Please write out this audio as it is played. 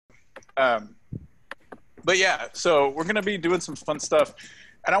Um, but yeah, so we're gonna be doing some fun stuff,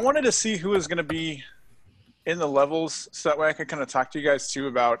 and I wanted to see who is gonna be in the levels, so that way I could kind of talk to you guys too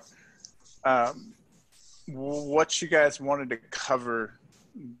about um, what you guys wanted to cover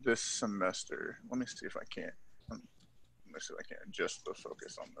this semester. Let me see if I can't. Let me see if I can adjust the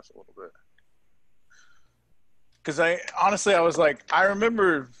focus on this a little bit. Because I was like,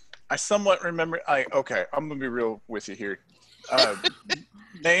 I somewhat remember. Okay, I'm gonna be real with you here. Uh,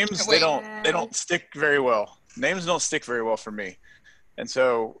 names they don't stick very well. Names don't stick very well for me, and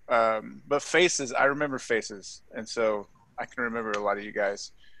so but faces, I remember faces, and so I can remember a lot of you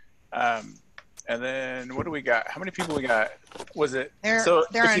guys. Um, and then what do we got? How many people we got? Was it so?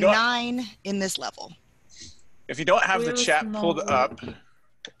 There are 9 in this level. If you don't have the chat pulled up,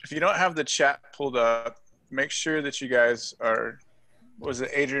 make sure that you guys are. Was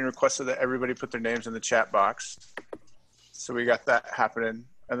it Adrian requested that everybody put their names in the chat box? So we got that happening.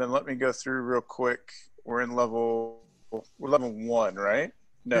 And then let me go through real quick. We're level 1, right?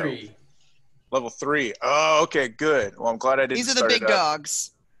 No. 3. Level 3. Oh, okay, good. Well, I'm glad I didn't. These are the big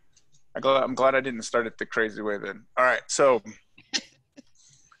dogs. I'm glad I didn't start it the crazy way then. All right, so.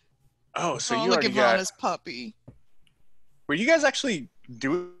 Oh, so you already got. Look at puppy. Were you guys actually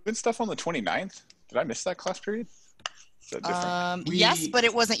doing stuff on the 29th? Did I miss that class period? Is that different? Yes, but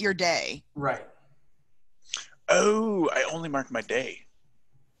it wasn't your day. Right. Oh, I only marked my day.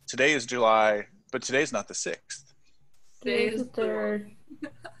 Today is July, but today's not the 6th. Today is the 3rd.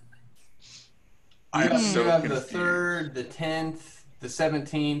 I am so have confused. the 3rd, the 10th, the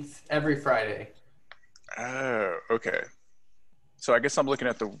 17th, every Friday. Oh, okay. So I guess I'm looking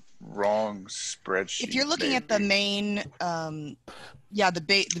at the wrong spreadsheet. If you're looking at the main, the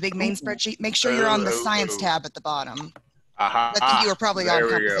big main spreadsheet, make sure you're on the science tab at the bottom. I think you were probably on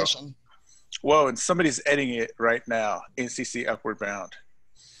composition. Whoa, and somebody's editing it right now. NCC Upward Bound.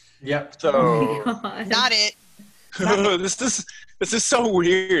 Yep. So not it. This is so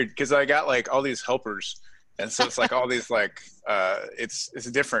weird because I got like all these helpers, and so it's like all these like it's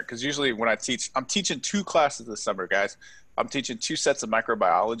different because usually when I'm teaching 2 classes this summer, guys. I'm teaching 2 sets of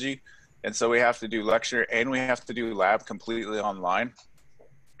microbiology, and so we have to do lecture and we have to do lab completely online.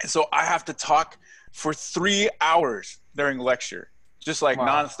 And so I have to talk for 3 hours during lecture, just like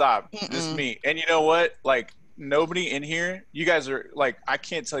nonstop, just me. And you know what? Like nobody in here, you guys are like, I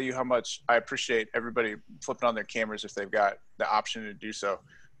can't tell you how much I appreciate everybody flipping on their cameras if they've got the option to do so,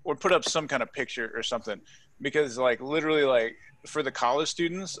 or put up some kind of picture or something. Because like literally like for the college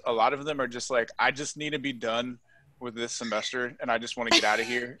students, a lot of them are just like, I just need to be done with this semester and I just want to get out of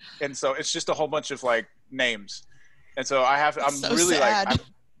here. And so it's just a whole bunch of like names. And so I'm so really sad. Like,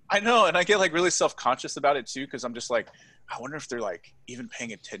 I know. And I get like really self-conscious about it too. Cause I'm just like, I wonder if they're like even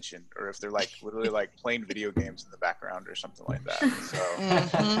paying attention or if they're like literally like playing video games in the background or something like that.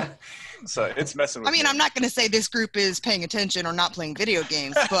 So, so it's messing with me. I'm not going to say this group is paying attention or not playing video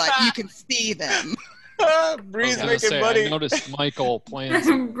games, but you can see them. Bree's making money. I noticed Michael playing.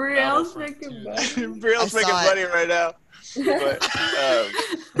 Brielle's making money. Brielle's making money right now. But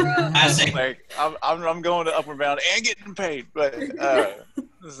like I'm going to Upward Bound and getting paid. But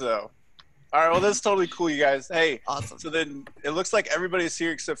so all right, well that's totally cool, you guys. Hey, awesome. So then it looks like everybody's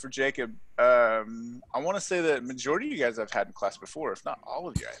here except for Jacob. I want to say that majority of you guys I've had in class before, if not all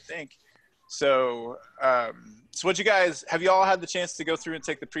of you, I think. So so what you guys have you all had the chance to go through and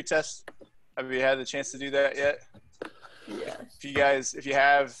take the pretest? Have you had the chance to do that yet? Yes. If you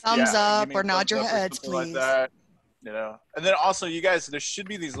have, thumbs up or nod your heads, please. Like that, you know. And then also, you guys, there should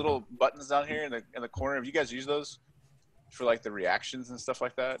be these little buttons down here in the corner. Have you guys used those for like the reactions and stuff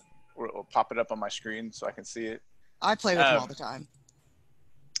like that? Or it'll pop it up on my screen so I can see it. I play with them all the time.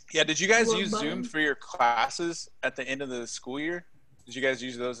 Yeah. Did you guys use Zoom for your classes at the end of the school year? Did you guys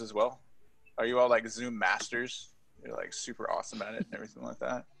use those as well? Are you all like Zoom masters? You're like super awesome at it and everything like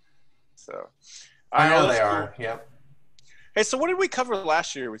that. So I know they are. Yep. Hey, so what did we cover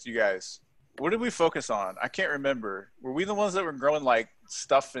last year with you guys? What did we focus on? I can't remember. Were we the ones that were growing like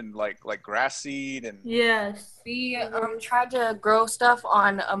stuff in like grass seed and? Yes. We tried to grow stuff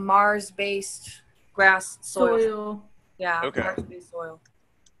on a Mars-based grass soil. Yeah. Okay. Mars-based soil.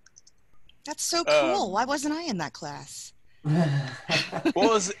 That's so cool. Why wasn't I in that class?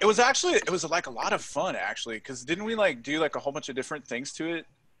 Well, it was like a lot of fun actually, because didn't we like do like a whole bunch of different things to it?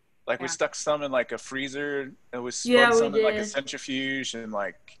 Like we stuck some in like a freezer, and we spun some in like a centrifuge, and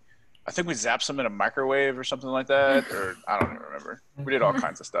like I think we zapped some in a microwave or something like that, or I don't even remember. We did all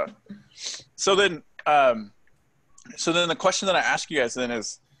kinds of stuff. So then the question that I ask you guys then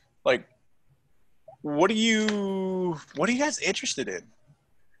is like, what are you guys interested in?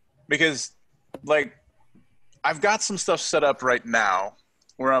 Because like I've got some stuff set up right now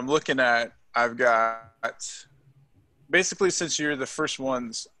where I'm looking at, I've got basically, since you're the first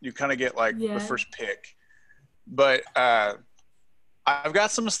ones, you kind of get like the first pick. But I've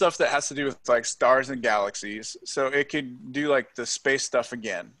got some stuff that has to do with like stars and galaxies, so it could do like the space stuff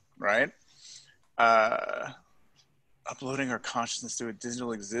again, right? Uploading our consciousness to a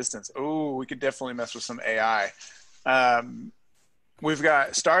digital existence. Oh, we could definitely mess with some AI. We've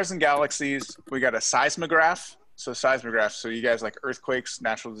got stars and galaxies. We got a seismograph. So seismograph, so you guys like earthquakes,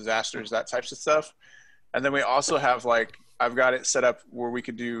 natural disasters, that types of stuff. And then we also have like, I've got it set up where we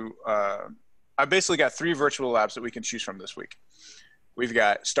could do, I basically got 3 virtual labs that we can choose from this week. We've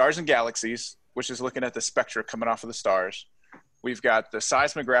got stars and galaxies, which is looking at the spectra coming off of the stars. We've got the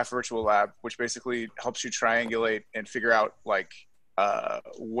seismograph virtual lab, which basically helps you triangulate and figure out like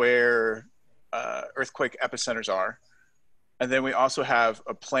where earthquake epicenters are. And then we also have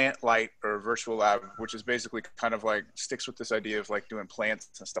a plant light or virtual lab, which is basically kind of like sticks with this idea of like doing plants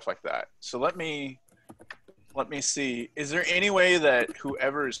and stuff like that. So let me see. Is there any way that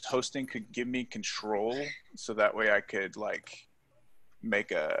whoever is hosting could give me control so that way I could like make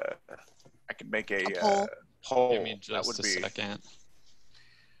a poll? Give me just a second.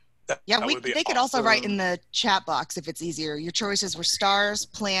 They could also write in the chat box if it's easier. Your choices were stars,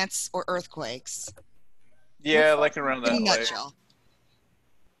 plants, or earthquakes. Yeah, like around that in a way. nutshell.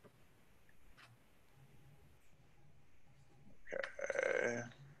 Okay.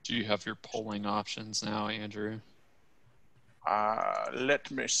 Do you have your polling options now, Andrew? Let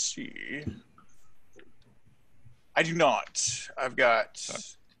me see. I do not. I've got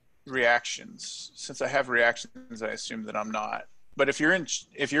reactions. Since I have reactions, I assume that I'm not. But if you're in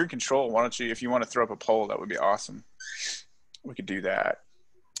control, why don't you? If you want to throw up a poll, that would be awesome. We could do that.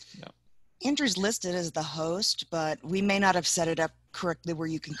 Yeah. Andrew's listed as the host, but we may not have set it up correctly where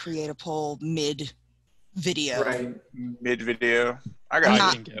you can create a poll mid-video. Right, mid-video.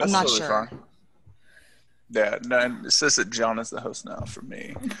 I'm not sure. Fine. Yeah, no, it says that John is the host now for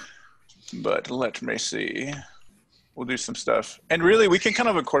me. But let me see. We'll do some stuff. And really, we can kind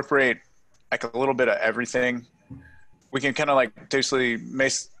of incorporate like a little bit of everything. We can kind of like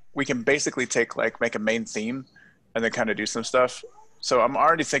we can basically take like make a main theme and then kind of do some stuff. So I'm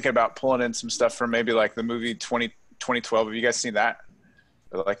already thinking about pulling in some stuff from maybe like the movie 2012. Have you guys seen that?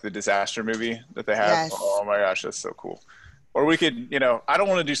 Like the disaster movie that they have? Yes. Oh my gosh, that's so cool. Or we could, I don't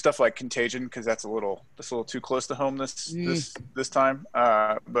want to do stuff like Contagion because that's a little too close to home this time.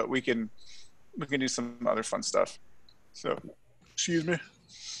 But we can do some other fun stuff. So, excuse me.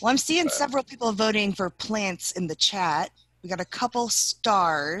 Well, I'm seeing several people voting for plants in the chat. We got a couple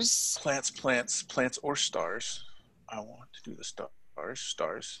stars. Plants or stars. I want to do the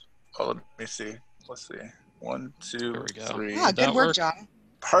stars. Oh, let me see. Let's see. 1, 2, 3. Ah, good work, John.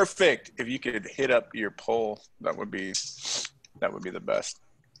 Perfect. If you could hit up your poll, that would be the best.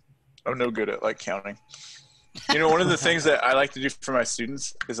 I'm no good at like counting. One of the things that I like to do for my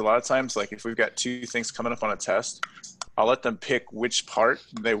students is a lot of times, like if we've got 2 things coming up on a test, I'll let them pick which part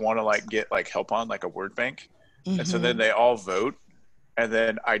they want to like get like help on, like a word bank. Mm-hmm. And so then they all vote, and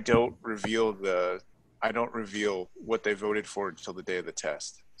then I don't reveal what they voted for until the day of the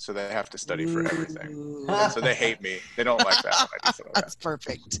test. So they have to study for everything. And so they hate me. They don't like that when I do something like That's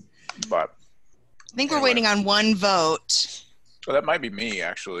perfect. But I think we're waiting on 1 vote. Well, that might be me,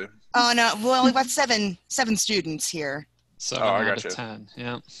 actually. Oh, no. Well, we've got seven students here. 7 out of 10,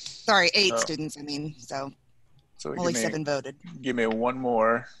 yeah. Sorry, 8 students, I mean. So only 7 voted. Give me one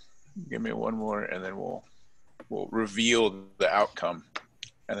more, and then we'll reveal the outcome.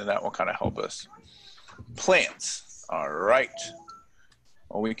 And then that will kind of help us. Plants. All right.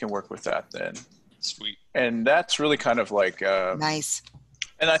 Well, we can work with that then. Sweet. And that's really kind of like... nice.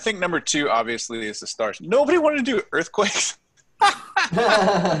 And I think number 2, obviously, is the stars. Nobody wanted to do earthquakes.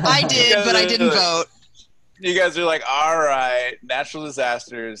 I did, but I didn't vote. You guys are like, all right, natural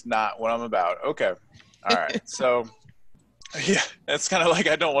disaster is not what I'm about. Okay. All right. So, yeah, it's kind of like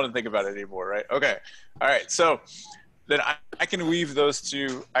I don't want to think about it anymore, right? Okay. All right. So then I can weave those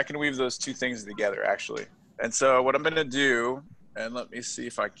two. I can weave those 2 things together, actually. And so what I'm going to do, and let me see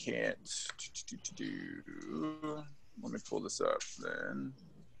if I can't. Let me pull this up then.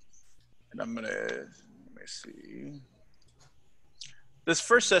 And I'm going to, let me see. This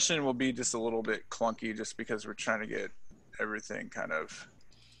first session will be just a little bit clunky just because we're trying to get everything kind of,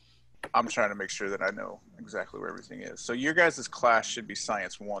 I'm trying to make sure that I know exactly where everything is. So your guys' class should be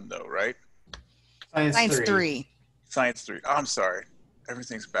Science 1 though, right? Science 3. Science 3. Oh, I'm sorry.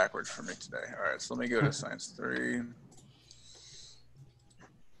 Everything's backwards for me today. All right, so let me go to Science 3.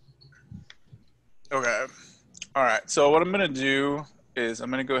 Okay. All right, so what I'm going to do is I'm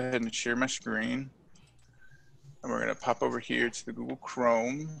going to go ahead and share my screen. And we're going to pop over here to the Google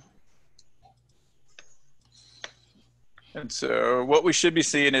Chrome. And so what we should be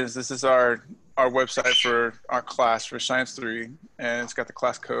seeing is this is our website for our class for Science 3, and it's got the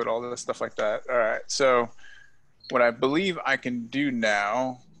class code, all this stuff like that. All right, so what I believe I can do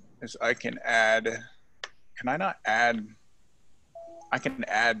now is I can add, can I not add, I can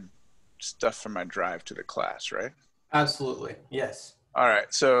add stuff from my drive to the class, right? Absolutely, yes. All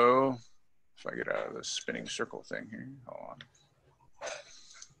right, so if I get out of the spinning circle thing here, hold on.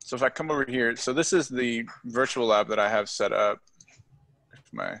 So if I come over here, so this is the virtual lab that I have set up.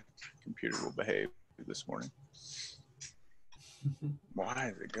 If my computer will behave this morning.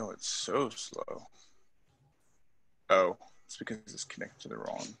 Why is it going so slow? Oh, it's because it's connected to the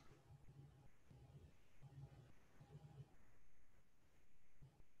wrong.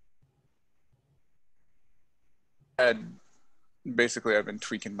 Basically, I've been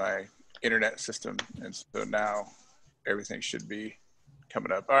tweaking my internet system, and so now everything should be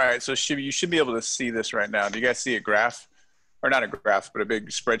coming up. All right, so you should be able to see this right now. Do you guys see a graph? Or not a graph, but a big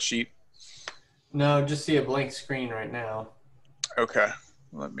spreadsheet? No, just see a blank screen right now. Okay,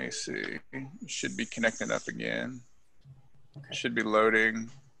 let me see. It should be connecting up again. Okay. Should be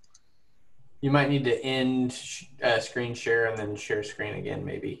loading. You might need to end screen share and then share screen again,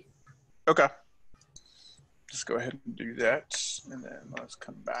 maybe. Okay. Just go ahead and do that, and then let's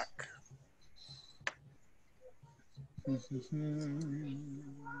come back.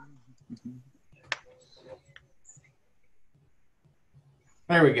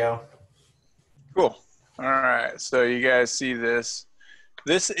 There we go. Cool. All right, so you guys see this.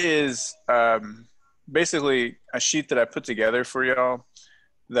 This is basically a sheet that I put together for y'all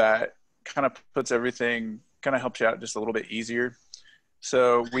that kind of puts everything, kind of helps you out just a little bit easier.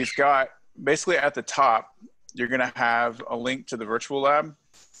 So we've got, basically at the top, you're gonna have a link to the virtual lab.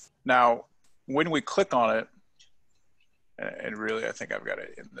 Now, when we click on it, and really I think I've got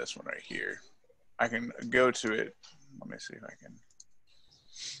it in this one right here. I can go to it. Let me see if I can.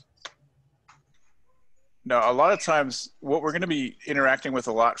 Now, a lot of times what we're gonna be interacting with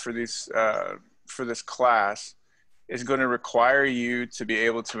a lot for these, for this class is going to require you to be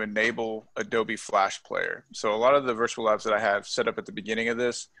able to enable Adobe Flash Player. So a lot of the virtual labs that I have set up at the beginning of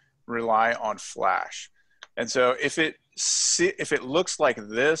this rely on Flash. And so if it looks like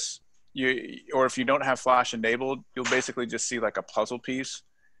this, or if you don't have Flash enabled, you'll basically just see like a puzzle piece.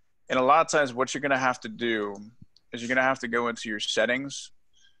 And a lot of times what you're going to have to do is you're going to have to go into your settings,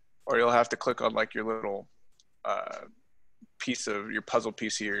 or you'll have to click on like your little piece of your puzzle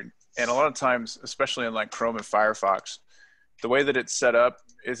piece here. And a lot of times, especially in like Chrome and Firefox, the way that it's set up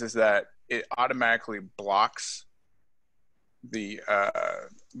is that it automatically blocks the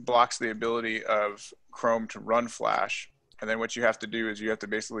ability of Chrome to run Flash. And then what you have to do is you have to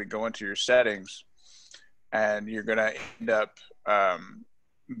basically go into your settings, and you're going to end up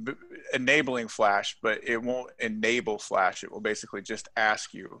enabling Flash, but it won't enable Flash. It will basically just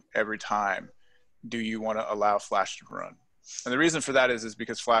ask you every time, do you want to allow Flash to run? And the reason for that is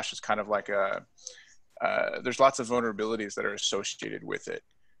because Flash is kind of like there's lots of vulnerabilities that are associated with it.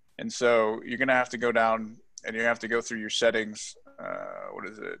 And so you're going to have to go down and you have to go through your settings. What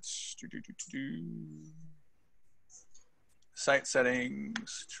is it? Site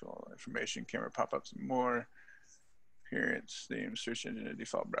settings, control information, camera pop-ups, and more. Appearance, theme, search engine, and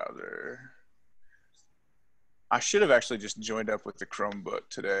default browser. I should have actually just joined up with the Chromebook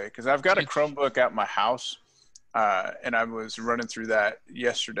today because I've got a Chromebook at my house. And I was running through that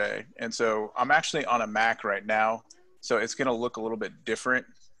yesterday. And so I'm actually on a Mac right now. So it's going to look a little bit different.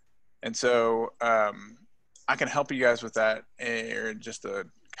 And so I can help you guys with that in just a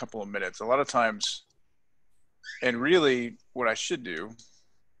couple of minutes. A lot of times, and really what I should do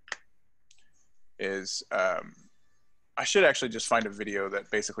is I should actually just find a video that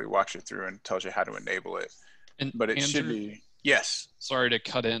basically walks you through and tells you how to enable it. But it should be. Yes. Sorry to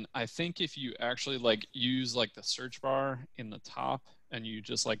cut in. I think if you actually like use like the search bar in the top and you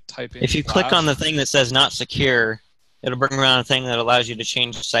just like type in. If you click on the thing that says not secure, it'll bring around a thing that allows you to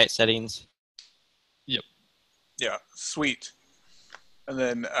change site settings. Yep. Yeah, sweet. And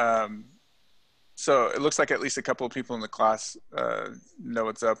then, so it looks like at least a couple of people in the class know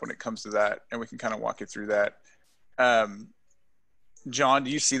what's up when it comes to that, and we can kind of walk you through that. John, do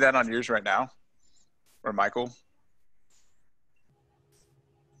you see that on yours right now? Or Michael?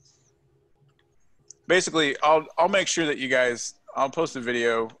 Basically, I'll make sure that you guys, I'll post a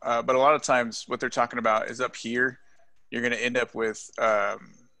video, but a lot of times what they're talking about is up here. You're going to end up with, yeah,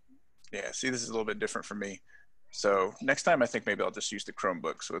 see, this is a little bit different for me. So next time I think maybe I'll just use the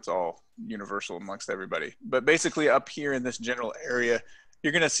Chromebook so it's all universal amongst everybody. But basically up here in this general area,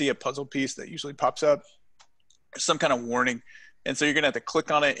 you're going to see a puzzle piece that usually pops up. some kind of warning. And so you're going to have to click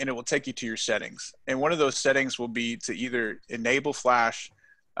on it and it will take you to your settings. And one of those settings will be to either enable flash.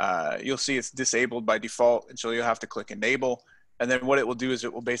 You'll see it's disabled by default. And so you'll have to click enable. And then what it will do is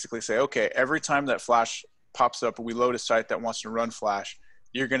it will basically say, okay, every time that flash pops up or we load a site that wants to run flash,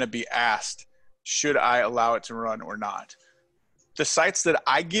 you're going to be asked, should I allow it to run or not? The sites that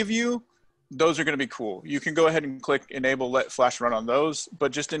I give you, those are going to be cool. You can go ahead and click enable, let flash run on those.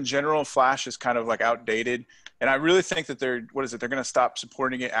 But just in general, flash is kind of like outdated. And I really think that they're going to stop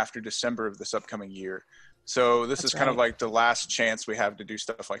supporting it after December of this upcoming year. So this is kind of like the last chance we have to do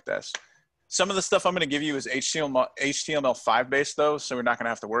stuff like this. Some of the stuff I'm going to give you is HTML5 based though. So we're not going to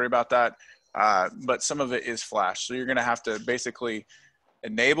have to worry about that. But some of it is flash. So you're going to have to basically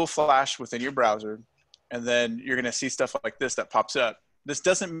enable flash within your browser. And then you're going to see stuff like this that pops up. This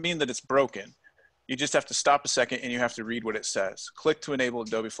doesn't mean that it's broken. You just have to stop a second and you have to read what it says. Click to enable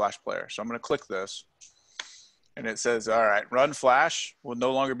Adobe Flash Player. So I'm going to click this. And it says, all right, run flash will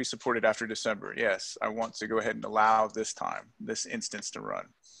no longer be supported after December. Yes, I want to go ahead and allow this instance to run.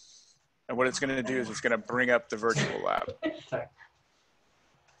 And what it's going to do is it's going to bring up the virtual lab.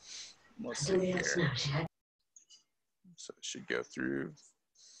 Let's see here. So it should go through.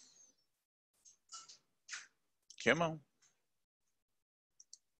 Come on.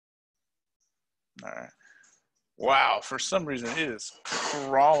 All right. Wow, for some reason it is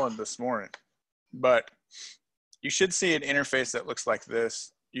crawling this morning. But you should see an interface that looks like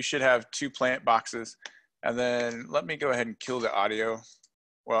this. You should have 2 plant boxes. And then let me go ahead and kill the audio.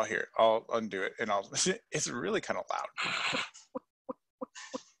 Well, here, I'll undo it. And it's really kind of loud.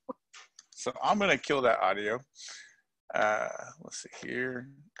 So I'm going to kill that audio. Let's see here.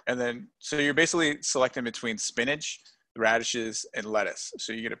 And then, so you're basically selecting between spinach, radishes, and lettuce.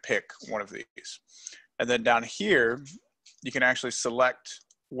 So you get to pick one of these. And then down here, you can actually select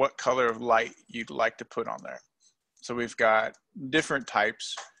what color of light you'd like to put on there. So we've got different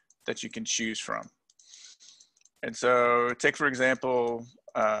types that you can choose from. And so take, for example,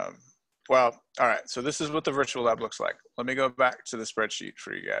 well, all right, so this is what the virtual lab looks like. Let me go back to the spreadsheet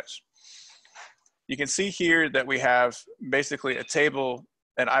for you guys. You can see here that we have basically a table,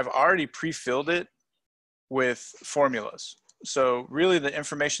 and I've already pre-filled it with formulas. So really the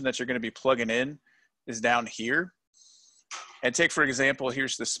information that you're going to be plugging in is down here. And take, for example,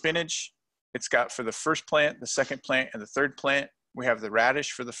 here's the spinach. It's got for the first plant, the second plant, and the third plant. We have the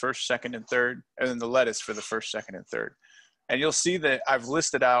radish for the first, second, and third, and then the lettuce for the first, second, and third. And you'll see that I've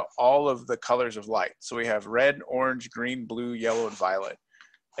listed out all of the colors of light. So we have red, orange, green, blue, yellow, and violet.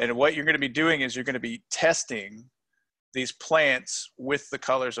 And what you're going to be doing is you're going to be testing these plants with the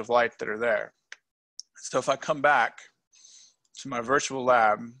colors of light that are there. So if I come back to my virtual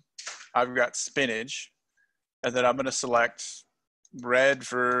lab, I've got spinach, and then I'm going to select red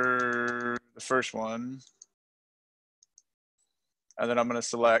for the first one. And then I'm going to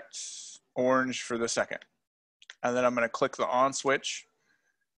select orange for the second. And then I'm going to click the on switch,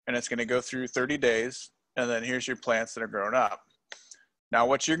 and it's going to go through 30 days. And then here's your plants that are grown up. Now,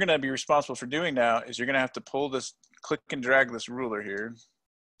 what you're going to be responsible for doing now is you're going to have to pull this, click and drag this ruler here.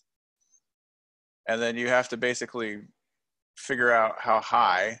 And then you have to basically figure out how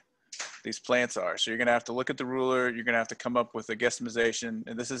high these plants are. So you're going to have to look at the ruler. You're going to have to come up with a guesstimation.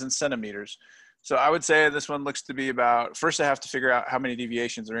 And this is in centimeters. So I would say this one looks to be about, first I have to figure out how many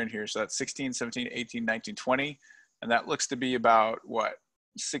deviations are in here. So that's 16, 17, 18, 19, 20. And that looks to be about what,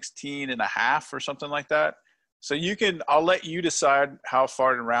 16 and a half or something like that. So you can, I'll let you decide how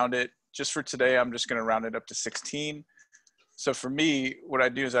far to round it. Just for today, I'm just going to round it up to 16. So for me, what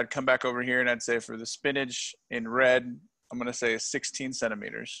I'd do is I'd come back over here and I'd say for the spinach in red, I'm going to say 16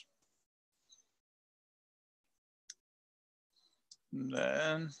 centimeters. And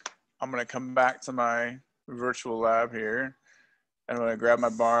then I'm going to come back to my virtual lab here. And I'm going to grab my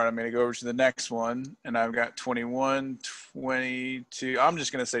bar and I'm going to go over to the next one. And I've got 21, 22. I'm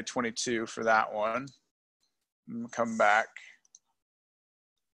just going to say 22 for that one. I'm going to come back.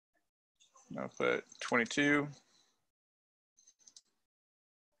 I'll put 22.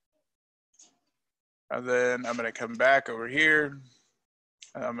 And then I'm going to come back over here.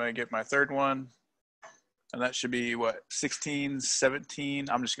 And I'm going to get my third one. And that should be what, 16, 17.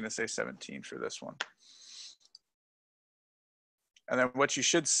 I'm just going to say 17 for this one. And then what you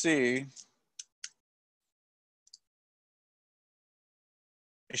should see,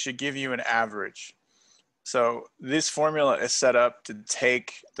 it should give you an average. So this formula is set up to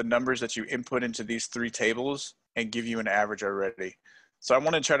take the numbers that you input into these 3 tables and give you an average already. So I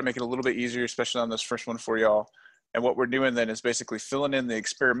want to try to make it a little bit easier, especially on this first one for y'all. And what we're doing then is basically filling in the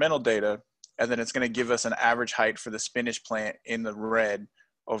experimental data, and then it's going to give us an average height for the spinach plant in the red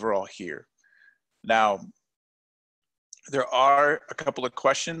overall here. Now, there are a couple of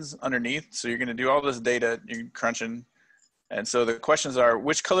questions underneath. So you're going to do all this data, you're crunching. And so the questions are,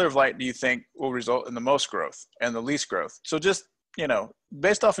 which color of light do you think will result in the most growth and the least growth? So just, you know,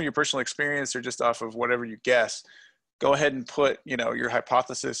 based off of your personal experience or just off of whatever you guess, go ahead and put, you know, your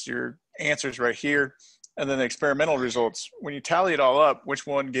hypothesis, your answers right here. And then the experimental results, when you tally it all up, which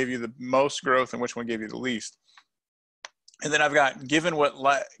one gave you the most growth and which one gave you the least? And then I've got, given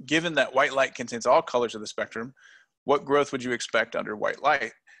that white light contains all colors of the spectrum, what growth would you expect under white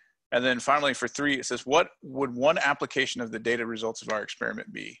light? And then finally for 3, it says, what would one application of the data results of our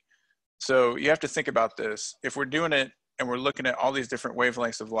experiment be? So you have to think about this. If we're doing it and we're looking at all these different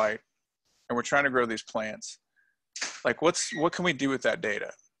wavelengths of light and we're trying to grow these plants, like what can we do with that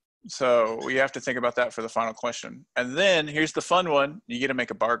data? So we have to think about that for the final question. And then here's the fun one. You get to make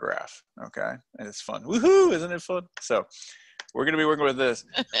a bar graph, okay? And it's fun. Woohoo, isn't it fun? So we're gonna be working with this.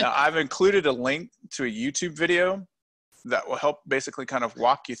 Now I've included a link to a YouTube video that will help basically kind of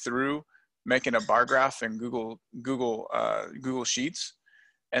walk you through making a bar graph in Google Sheets.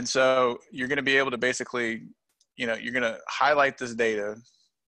 And so you're gonna be able to basically, you know, you're gonna highlight this data,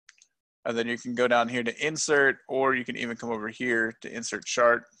 and then you can go down here to insert, or you can even come over here to insert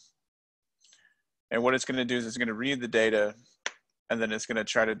chart. And what it's going to do is it's going to read the data, and then it's going to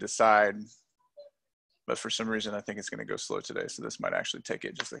try to decide. But for some reason, I think it's going to go slow today. So this might actually take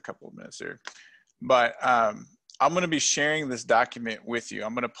it just a couple of minutes here. But I'm going to be sharing this document with you.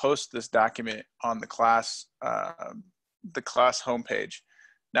 I'm going to post this document on the class homepage.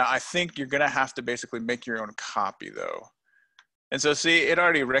 Now, I think you're going to have to basically make your own copy though. And so see, it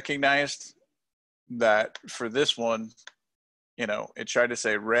already recognized that for this one, you know, it tried to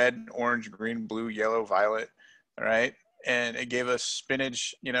say red, orange, green, blue, yellow, violet, right? And it gave us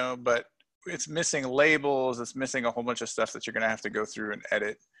spinach, you know, but it's missing labels. It's missing a whole bunch of stuff that you're going to have to go through and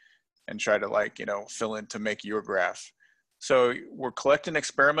edit and try to, like, you know, fill in to make your graph. So we're collecting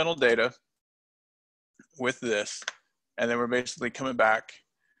experimental data with this, and then we're basically coming back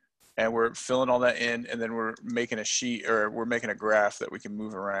and we're filling all that in, and then we're making a sheet, or we're making a graph that we can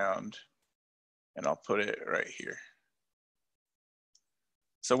move around. And I'll put it right here.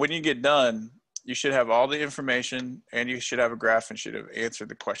 So when you get done, you should have all the information, and you should have a graph, and should have answered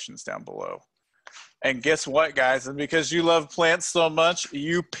the questions down below. And guess what, guys? And because you love plants so much,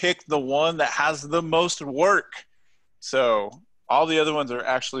 you picked the one that has the most work. So all the other ones are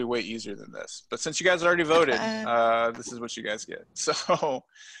actually way easier than this. But since you guys already voted, this is what you guys get. So,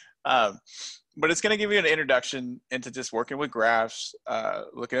 but it's going to give you an introduction into just working with graphs,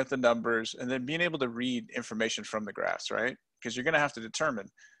 looking at the numbers, and then being able to read information from the graphs, right? Because you're going to have to determine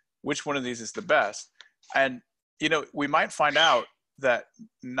which one of these is the best. And, you know, we might find out that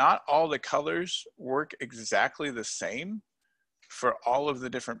not all the colors work exactly the same for all of the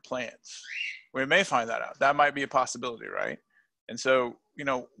different plants. We may find that out. That might be a possibility, right? And so, you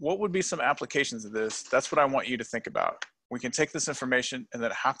know, what would be some applications of this? That's what I want you to think about. We can take this information, and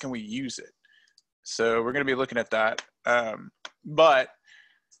then how can we use it? So we're going to be looking at that. But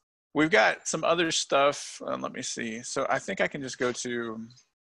we've got some other stuff. Let me see. So I think I can just go to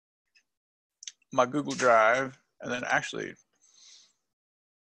my Google Drive, and then actually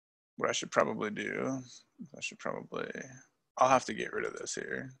what I should probably do, I'll have to get rid of this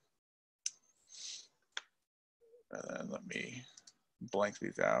here. And then let me blank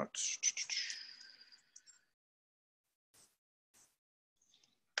these out.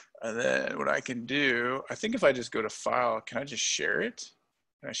 And then what I can do, I think if I just go to file, can I just share it?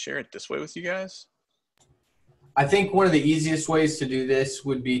 Can I share it this way with you guys? I think one of the easiest ways to do this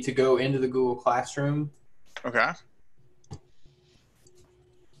would be to go into the Google Classroom. Okay.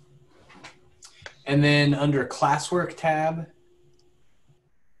 And then under Classwork tab,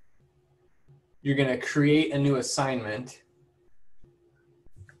 you're going to create a new assignment.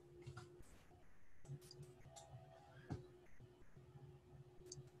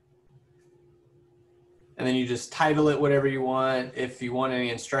 And then you just title it whatever you want. If you want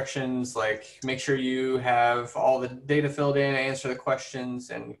any instructions, like make sure you have all the data filled in, answer the questions,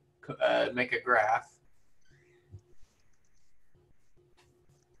 and make a graph.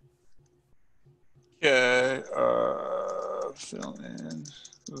 Okay, fill in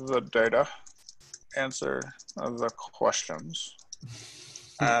the data, answer the questions,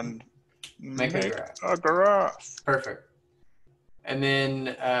 and make a graph. Perfect. And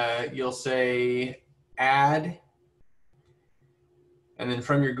then you'll say add, and then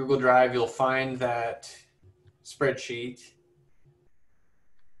from your Google Drive, you'll find that spreadsheet.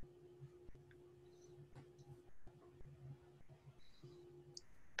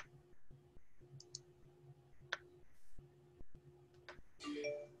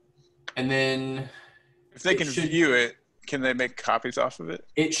 And then if they can view it, can they make copies off of it?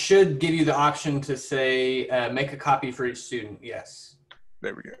 It should give you the option to say make a copy for each student. Yes.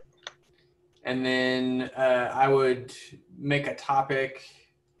 There we go. And then I would make a topic.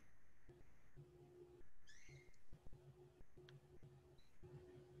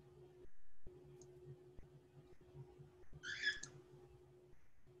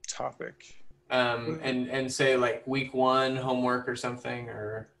 And say like week 1 homework or something,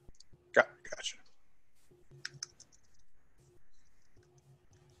 or. Gotcha.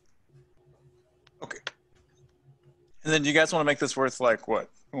 Okay. And then do you guys want to make this worth like what?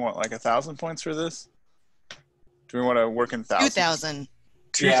 We want like 1,000 points for this? Do we want to work in thousands? 2,000.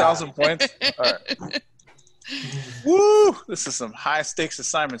 2,000 points? All right. Woo! This is some high stakes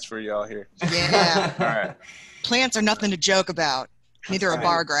assignments for y'all here. Yeah. All right. Plants are nothing to joke about. Neither are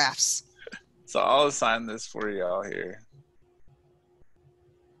bar graphs. So I'll assign this for y'all here.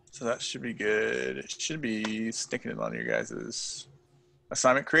 So that should be good. It should be sticking it on your guys'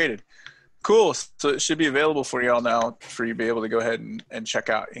 assignment created. Cool. So it should be available for y'all now for you to be able to go ahead and check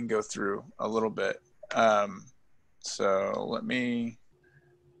out and go through a little bit. So let me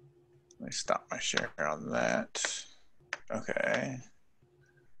stop my share on that. Okay.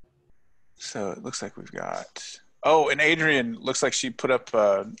 So it looks like we've got, oh, and Adrian looks like she put up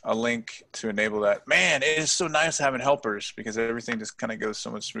a link to enable that. Man, it is so nice having helpers because everything just kind of goes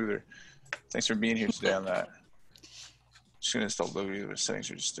so much smoother. Thanks for being here today on that. Just gonna install Logi, the settings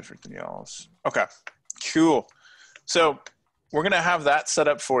are just different than y'all's. Okay, cool. So we're gonna have that set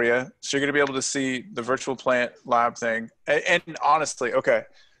up for you. So you're gonna be able to see the virtual plant lab thing. And honestly, okay,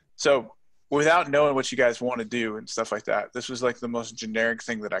 so without knowing what you guys want to do and stuff like that, this was like the most generic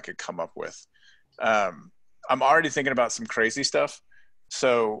thing that I could come up with. I'm already thinking about some crazy stuff.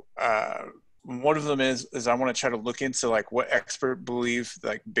 So one of them is I want to try to look into like what expert believe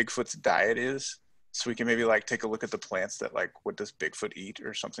like Bigfoot's diet is. So we can maybe like take a look at the plants that like, what does Bigfoot eat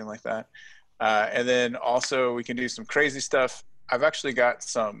or something like that. And then also we can do some crazy stuff. I've actually got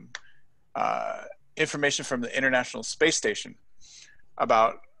some information from the International Space Station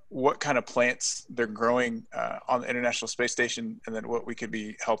about what kind of plants they're growing on the International Space Station, and then what we could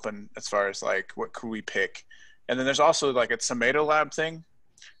be helping as far as like, what could we pick? And then there's also like a tomato lab thing.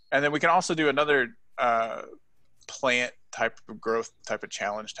 And then we can also do another plant type of growth, type of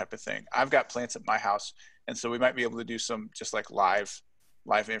challenge type of thing. I've got plants at my house, and so we might be able to do some just like live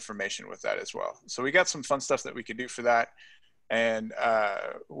information with that as well. So we got some fun stuff that we could do for that. And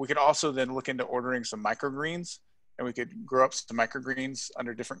we could also then look into ordering some microgreens, and we could grow up some microgreens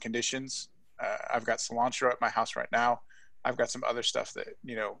under different conditions. I've got cilantro at my house right now. I've got some other stuff that,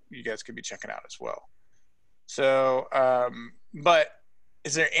 you know, you guys could be checking out as well. So, but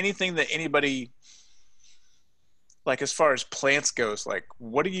is there anything that anybody, like as far as plants goes, like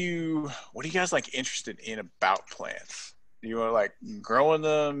what are you guys like interested in about plants? Do you want to like growing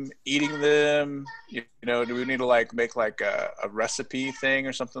them, eating them? You know, do we need to like make like a recipe thing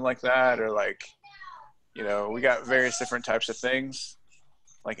or something like that? Or like, you know, we got various different types of things.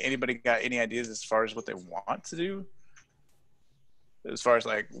 Like anybody got any ideas as far as what they want to do? As far as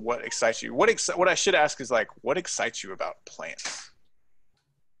like what excites you? What I should ask is like, what excites you about plants?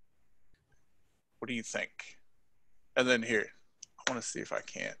 What do you think? And then here, I want to see if I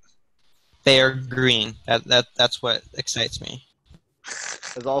can't. They are green. That's what excites me.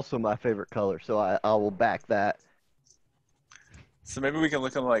 It's also my favorite color, so I will back that. So maybe we can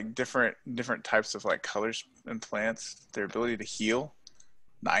look at like different types of like colors in plants. Their ability to heal,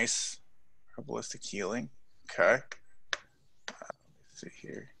 nice, herbalistic healing. Okay. Let's see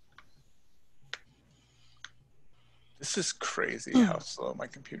here. This is crazy how slow my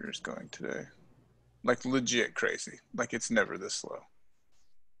computer is going today. Like legit crazy. Like it's never this slow.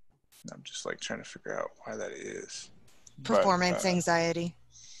 And I'm just like trying to figure out why that is. Performance anxiety.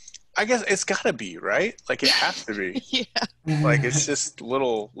 I guess it's gotta be, right? Like it has to be. Yeah. Like it's just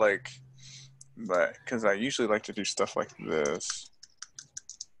little like, but because I usually like to do stuff like this.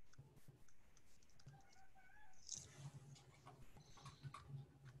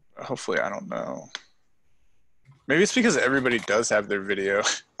 Hopefully, I don't know. Maybe it's because everybody does have their video.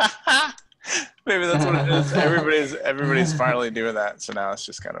 Maybe that's what it is. Everybody's finally doing that. So now it's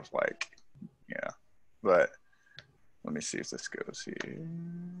just kind of like, yeah. But let me see if this goes here.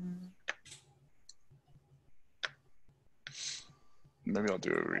 Maybe I'll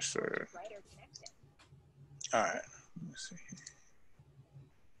do a restart. All right. Let me see.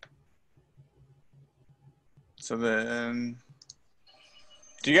 So then,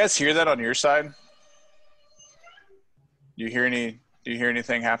 do you guys hear that on your side? Do you hear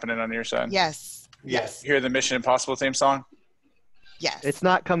anything happening on your side? Yes. Yes. You hear the Mission Impossible theme song? Yes. It's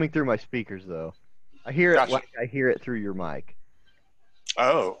not coming through my speakers though. I hear it like I hear it through your mic.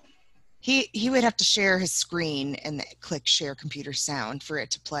 Oh. He would have to share his screen and click share computer sound for it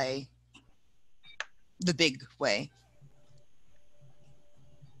to play the big way.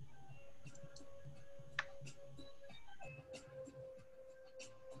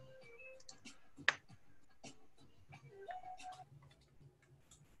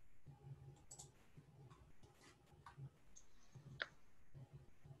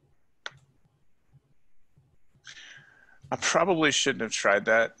 I probably shouldn't have tried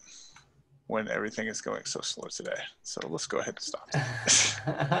that when everything is going so slow today. So let's go ahead and stop.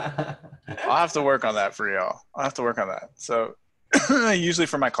 I'll have to work on that for y'all. I'll have to work on that. So usually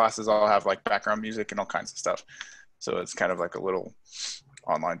for my classes, I'll have like background music and all kinds of stuff. So it's kind of like a little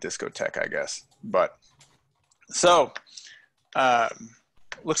online discotheque, I guess. But so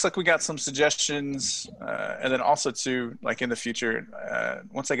looks like we got some suggestions. And then also too, like in the future,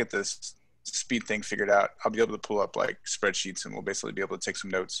 once I get this speed thing figured out, I'll be able to pull up like spreadsheets and we'll basically be able to take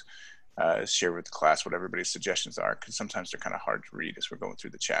some notes, share with the class what everybody's suggestions are, because sometimes they're kind of hard to read as we're going through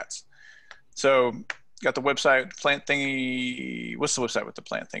the chats. So got the website, plant thingy. What's the website with the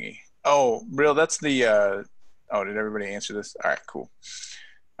plant thingy? Oh, real, that's the, oh, did everybody answer this? All right, cool.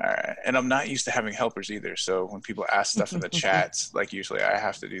 All right, and I'm not used to having helpers either. So when people ask stuff in the chats, like usually I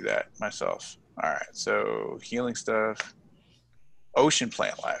have to do that myself. All right, so healing stuff. Ocean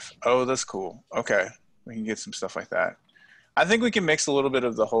plant life. Oh, that's cool. Okay, we can get some stuff like that. I think we can mix a little bit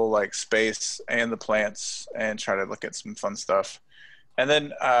of the whole like space and the plants and try to look at some fun stuff. And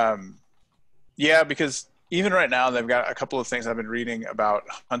then, yeah, because even right now they've got a couple of things I've been reading about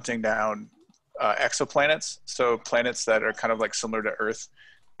hunting down exoplanets. So planets that are kind of like similar to Earth,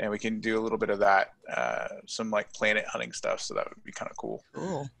 and we can do a little bit of that, some like planet hunting stuff. So that would be kind of cool.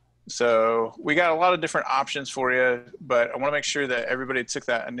 Cool. So we got a lot of different options for you, but I want to make sure that everybody took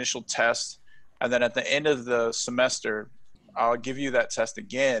that initial test. And then at the end of the semester, I'll give you that test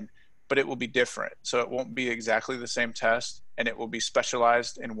again, but it will be different. So it won't be exactly the same test, and it will be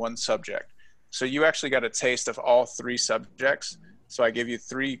specialized in one subject. So you actually got a taste of all 3 subjects. So I give you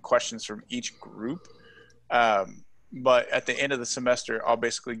 3 questions from each group. But at the end of the semester, I'll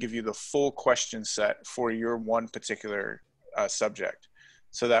basically give you the full question set for your one particular subject.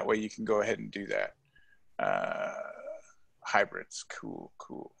 So that way you can go ahead and do that. Hybrids, cool.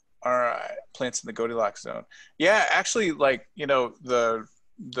 All right, plants in the Goldilocks zone. Yeah, actually, like, you know, the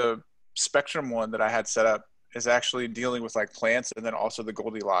Spectrum one that I had set up is actually dealing with like plants and then also the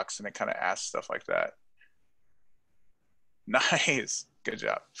Goldilocks, and it kind of asks stuff like that. Nice, good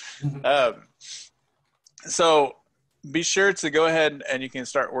job. So be sure to go ahead and you can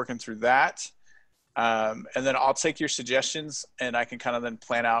start working through that. And then I'll take your suggestions and I can kind of then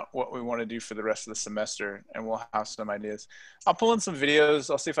plan out what we want to do for the rest of the semester, and we'll have some ideas. I'll pull in some videos.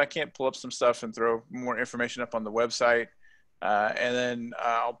 I'll see if I can't pull up some stuff and throw more information up on the website. And then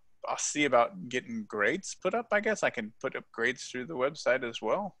I'll see about getting grades put up. I guess I can put up grades through the website as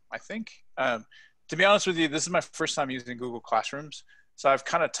well, I think. To be honest with you, this is my first time using Google Classrooms. So I've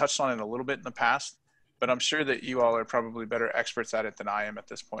kind of touched on it a little bit in the past, but I'm sure that you all are probably better experts at it than I am at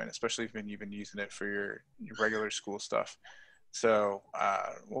this point, especially if you've been using it for your regular school stuff. So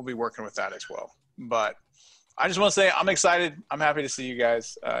we'll be working with that as well. But I just want to say I'm excited. I'm happy to see you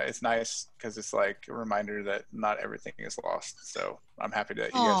guys. It's nice because it's like a reminder that not everything is lost. So I'm happy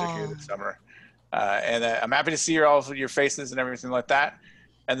that you guys are here this summer. And I'm happy to see your faces and everything like that.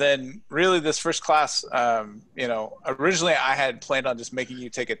 And then really this first class, you know, originally I had planned on just making you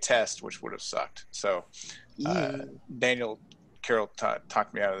take a test, which would have sucked. So Daniel Carroll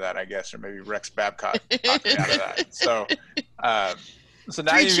talked me out of that, I guess, or maybe Rex Babcock talked me out of that. So so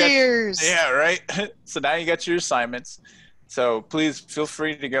now you got, yeah, right. So now you got your assignments. So please feel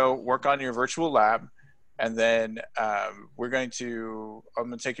free to go work on your virtual lab. And then I'm going to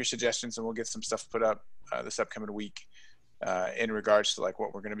take your suggestions and we'll get some stuff put up this upcoming week. In regards to like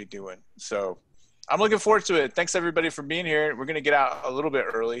what we're going to be doing. So I'm looking forward to it. Thanks everybody for being here. We're going to get out a little bit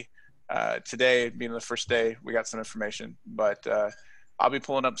early. Today being the first day, we got some information, but I'll be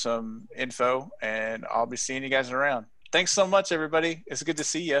pulling up some info and I'll be seeing you guys around. Thanks so much, everybody. It's good to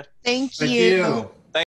see you. Thank you.